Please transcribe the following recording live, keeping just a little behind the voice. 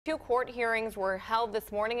Two court hearings were held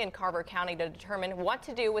this morning in Carver County to determine what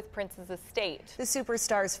to do with Prince's estate. The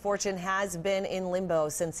superstar's fortune has been in limbo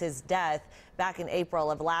since his death back in April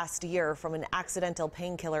of last year from an accidental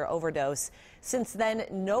painkiller overdose. Since then,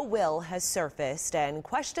 no will has surfaced and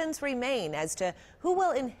questions remain as to who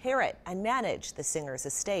will inherit and manage the singer's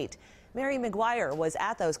estate. Mary McGuire was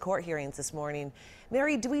at those court hearings this morning.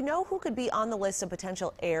 Mary, do we know who could be on the list of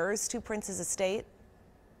potential heirs to Prince's estate?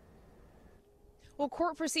 Well,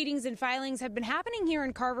 court proceedings and filings have been happening here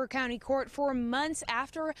in Carver County Court for months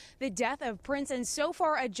after the death of Prince, and so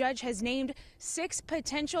far a judge has named 6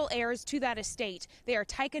 potential heirs to that estate. They are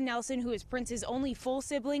Tyka Nelson, who is Prince's only full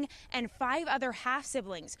sibling, and 5 other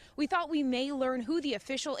half-siblings. We thought we may learn who the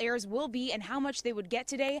official heirs will be and how much they would get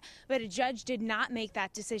today, but a judge did not make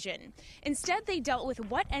that decision. Instead, they dealt with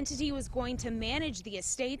what entity was going to manage the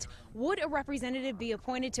estate. Would a representative be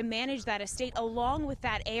appointed to manage that estate along with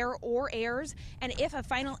that heir or heirs? And if a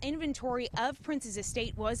final inventory of Prince's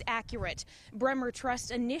estate was accurate. Bremer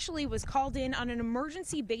Trust initially was called in on an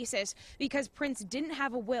emergency basis because Prince didn't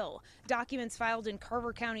have a will. Documents filed in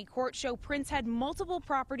Carver County Court show Prince had multiple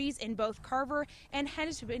properties in both Carver and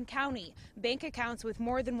Hennepin County, bank accounts with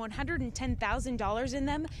more than $110,000 in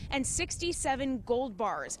them, and 67 gold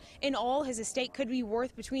bars. In all, his estate could be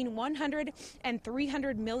worth between $100 and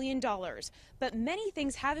 $300 million. But many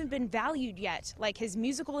things haven't been valued yet, like his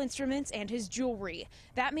musical instruments and his jewelry.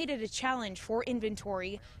 That made it a challenge for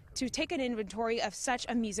inventory to take an inventory of such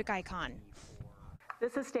a music icon.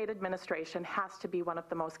 This estate administration has to be one of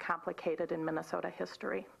the most complicated in Minnesota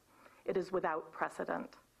history. It is without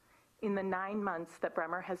precedent. In the 9 months that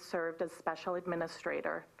Bremer has served as special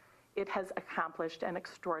administrator, it has accomplished an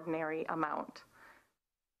extraordinary amount.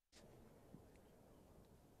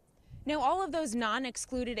 Now, all of those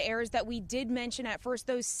non-excluded heirs that we did mention at first,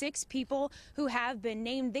 those 6 people who have been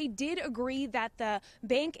named, they did agree that the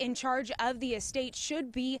bank in charge of the estate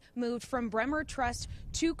should be moved from Bremer Trust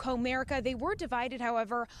to Comerica. They were divided,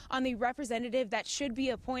 however, on the representative that should be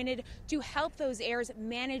appointed to help those heirs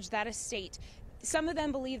manage that estate. Some of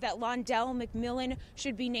them believe that Londell McMillan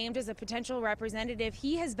should be named as a potential representative.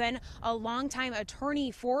 He has been a longtime attorney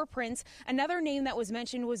for Prince. Another name that was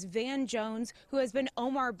mentioned was Van Jones, who has been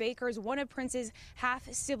Omar Baker's, one of Prince's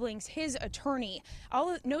half-siblings, his attorney.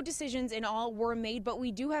 No decisions in all were made, but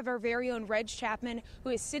we do have our very own Reg Chapman, who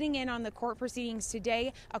is sitting in on the court proceedings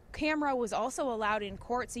today. A camera was also allowed in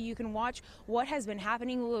court, so you can watch what has been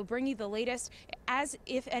happening. We will bring you the latest as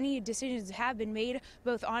if any decisions have been made,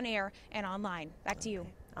 both on air and online. Back to you.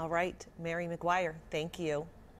 All right, Mary McGuire, thank you.